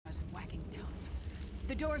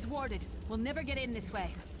The door's warded. We'll never get in this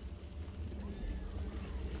way.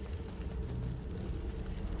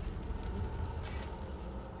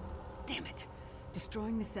 Damn it.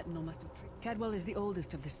 Destroying the Sentinel must have tricked. Cadwell is the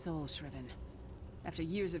oldest of the Soul Shriven. After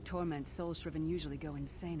years of torment, Soul Shriven usually go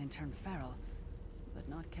insane and turn feral. But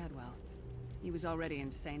not Cadwell. He was already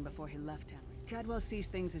insane before he left town. Cadwell sees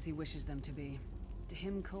things as he wishes them to be. To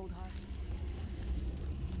him, cold-hearted.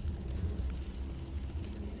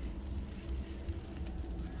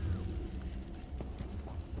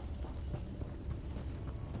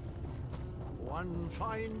 One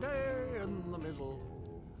fine day in the middle.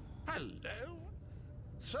 Hello?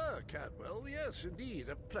 Sir Cadwell, yes, indeed,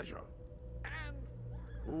 a pleasure. And...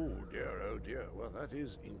 oh dear, well that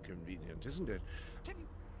is inconvenient, isn't it?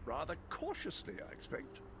 Rather cautiously, I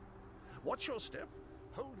expect. Watch your step.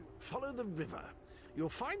 Follow the river. You'll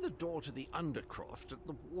find the door to the Undercroft at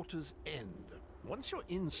the water's end. Once you're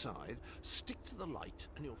inside, stick to the light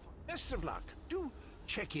and you'll find... Best of luck. Do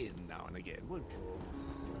check in now and again, won't you?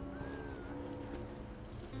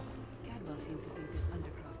 Cadwell seems to think this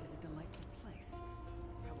Undercroft is a delightful place.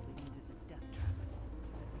 Probably means it's a death trap.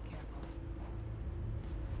 Better be careful.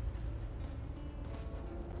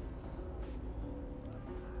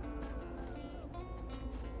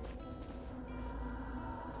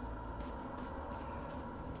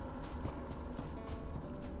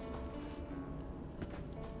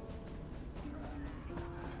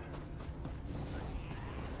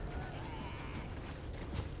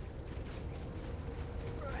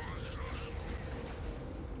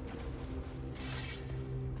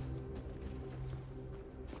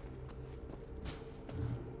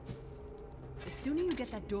 The sooner you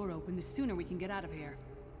get that door open, the sooner we can get out of here.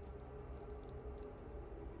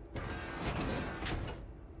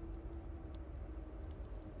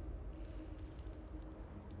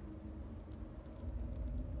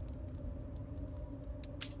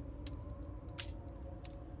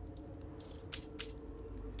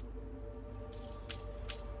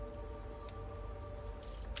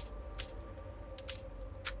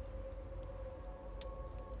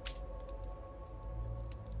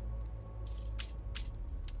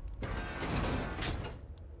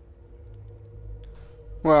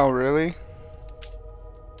 Wow, really?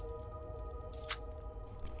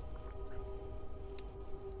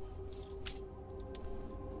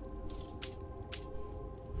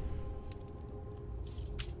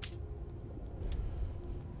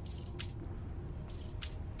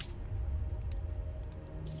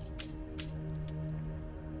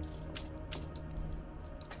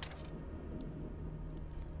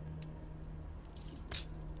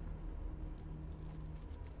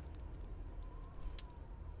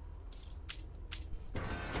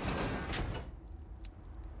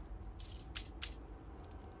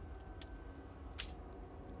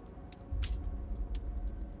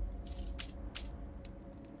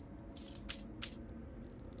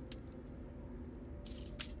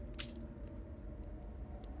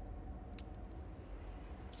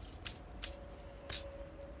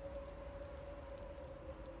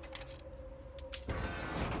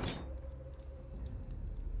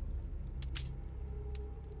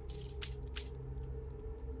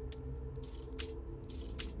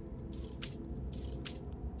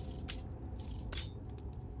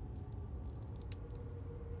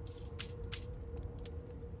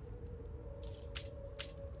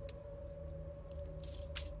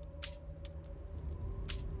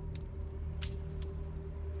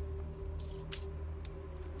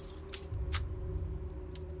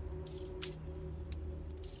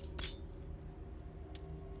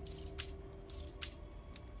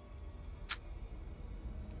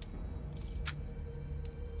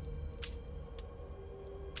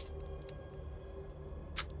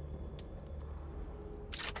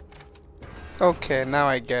 Okay, now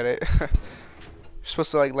I get it. You're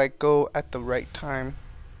supposed to like let go at the right time.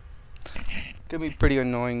 Could be pretty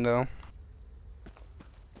annoying though.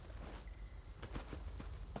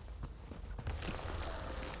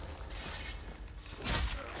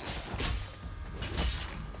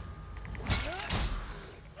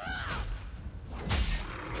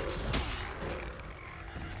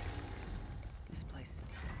 This place.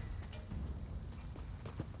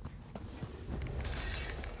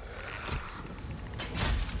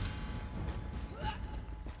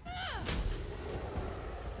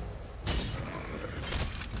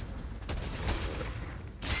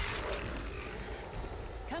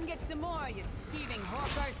 Come get some more, you thieving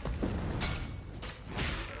hawkers!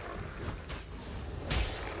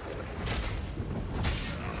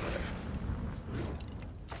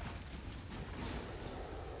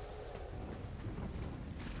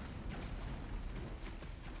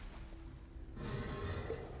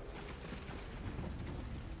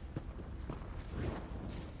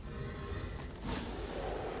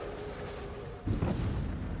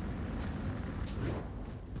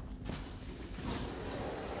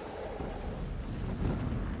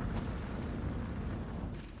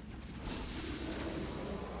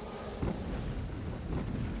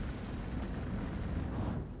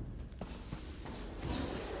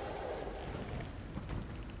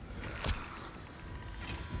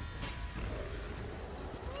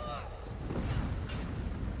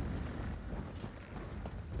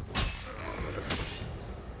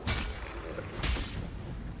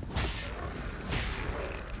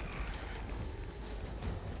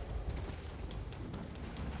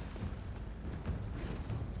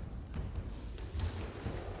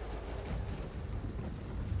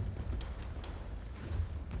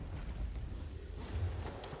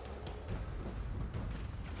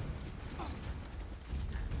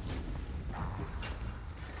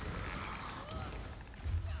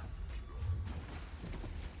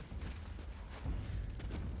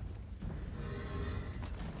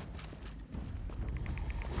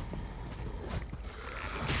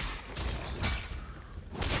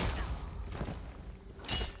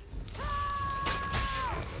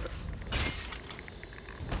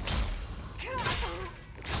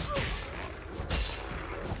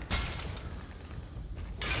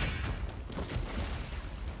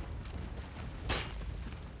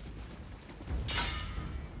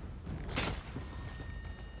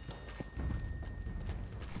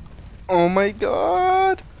 Oh my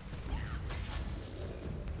god.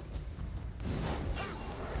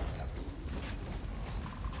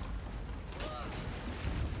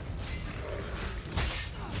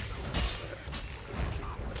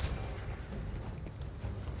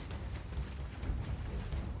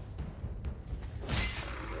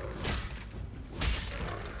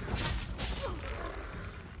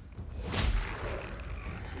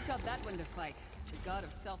 Who taught that one to fight? The god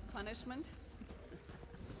of self-punishment?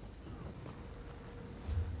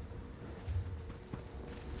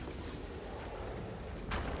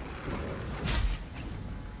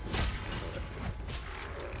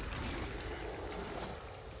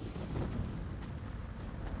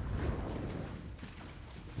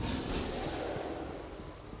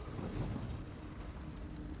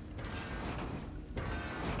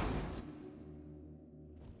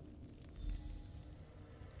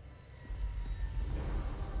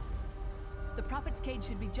 The Prophet's cage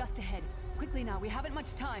should be just ahead. Quickly now, we haven't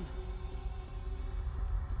much time.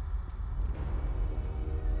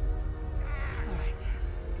 Alright. The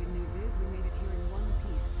good news is we made it here in one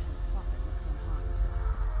piece, and the Prophet looks unharmed.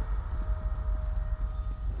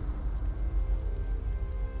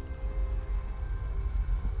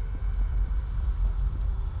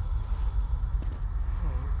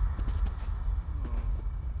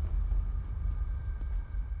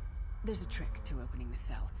 There's a trick to opening the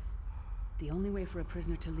cell. The only way for a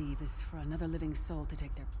prisoner to leave is for another living soul to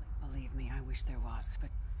take their place. Believe me, I wish there was, but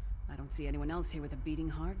I don't see anyone else here with a beating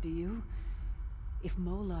heart, do you? If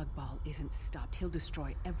Molag Bal isn't stopped, he'll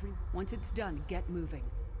destroy every... Once it's done, get moving.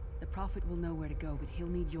 The Prophet will know where to go, but he'll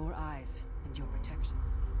need your eyes and your protection.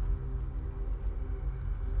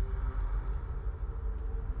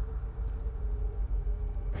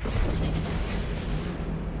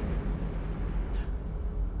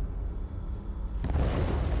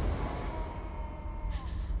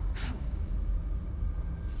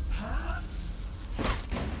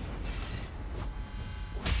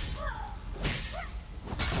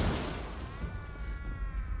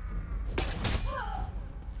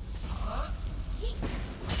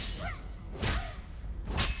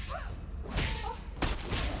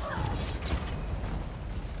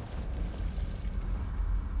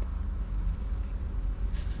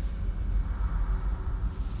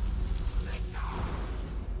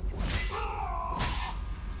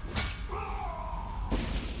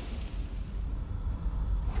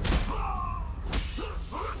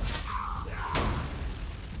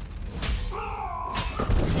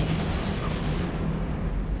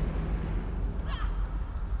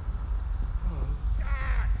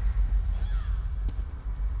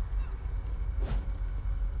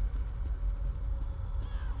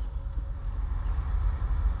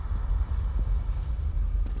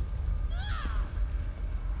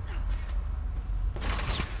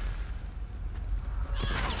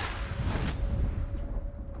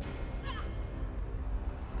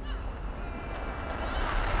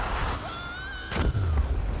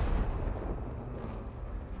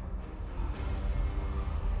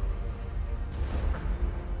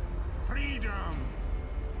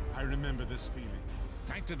 I remember this feeling.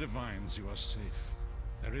 Thank the Divines you are safe.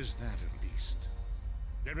 There is that at least.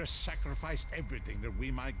 Geras sacrificed everything that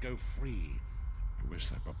we might go free. I wish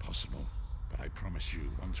that were possible, but I promise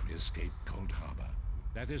you, once we escape Cold Harbor,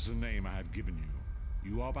 that is the name I have given you.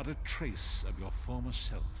 You are but a trace of your former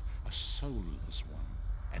self, a soulless one,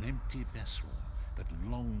 an empty vessel that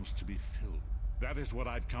longs to be filled. That is what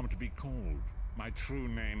I've come to be called. My true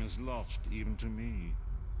name is lost even to me.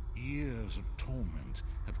 Years of torment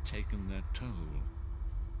have taken their toll.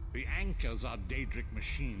 The anchors are Daedric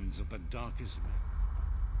machines of the darkest...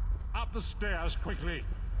 Up the stairs, quickly!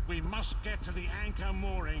 We must get to the anchor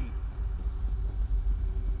mooring.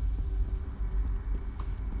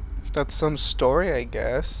 That's some story, I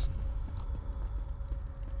guess.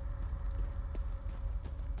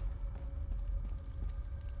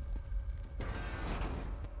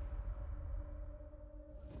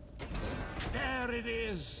 There it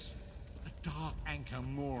is! The dark anchor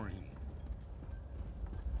mooring.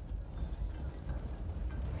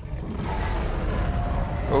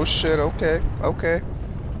 Oh shit, okay, okay.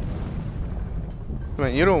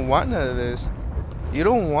 Man, you don't want none of this. You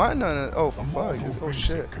don't want none of... Oh, fuck. Oh,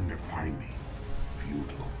 shit. Can define me.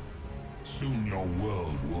 Futile. Soon your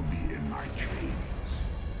world will be in my chains.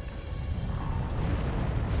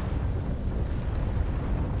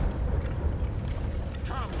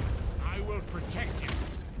 Come, I will protect you.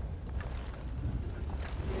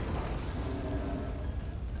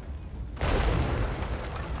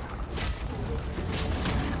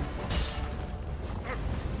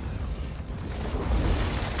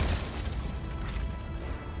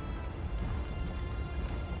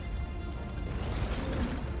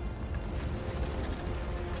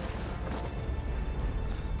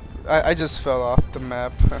 I just fell off the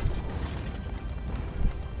map.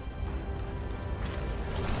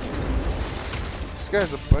 This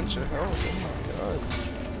guy's a bunch of health. Oh my god.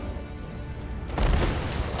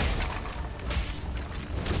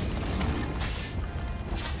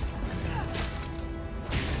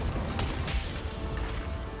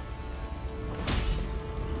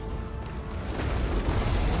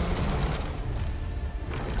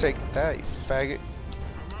 Take that, you faggot.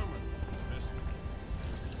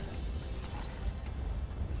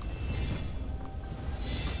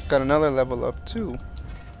 Got another level up too.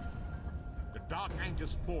 The Dark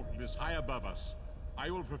Anchor's portal is high above us. I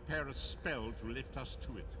will prepare a spell to lift us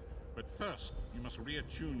to it. But first, you must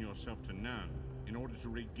reattune yourself to Nirn in order to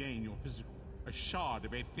regain your physical. A shard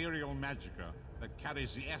of ethereal magicka that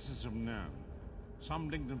carries the essence of Nirn. Some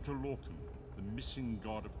link them to Lorkhan, the missing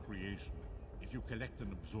god of creation. If you collect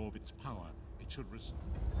and absorb its power, it should restore.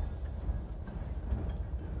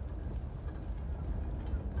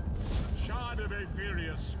 Shard of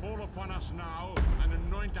Aetherius, fall upon us now and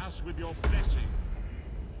anoint us with your blessing.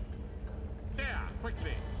 There,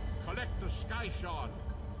 quickly, collect the Sky Shard.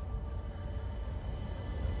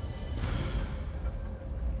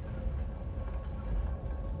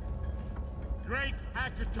 Great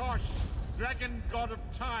Akatosh, dragon god of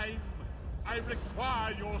time, I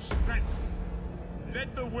require your strength.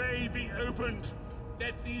 Let the way be opened.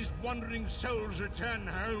 Let these wandering souls return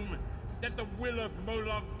home. Let the will of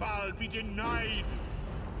Molag Bal be denied.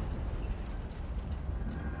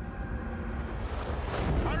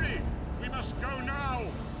 Hurry! We must go now!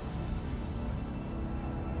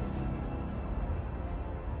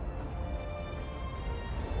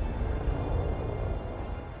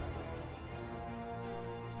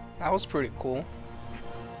 That was pretty cool.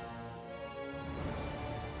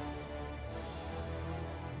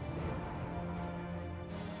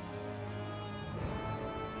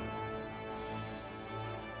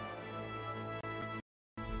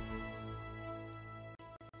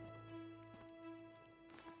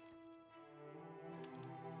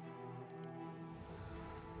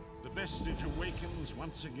 The vestige awakens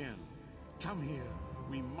once again. Come here,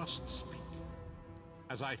 we must speak.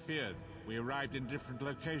 As I feared, we arrived in different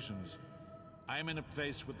locations. I am in a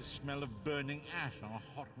place with the smell of burning ash on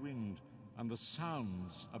a hot wind, and the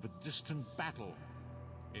sounds of a distant battle.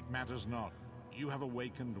 It matters not. You have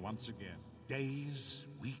awakened once again. Days,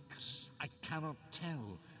 weeks, I cannot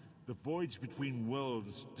tell. The voids between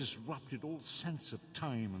worlds disrupted all sense of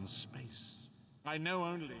time and space. I know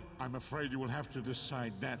only. I'm afraid you will have to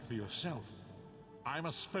decide that for yourself. I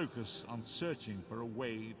must focus on searching for a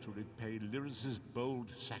way to repay Lyris's bold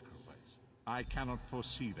sacrifice. I cannot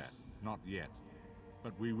foresee that, not yet.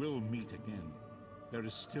 But we will meet again. There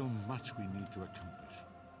is still much we need to accomplish.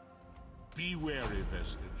 Be wary,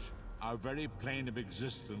 Vestige. Our very plane of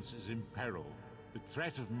existence is in peril. The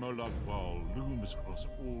threat of Molag Bal looms across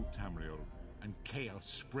all Tamriel, and chaos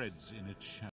spreads in its shadow.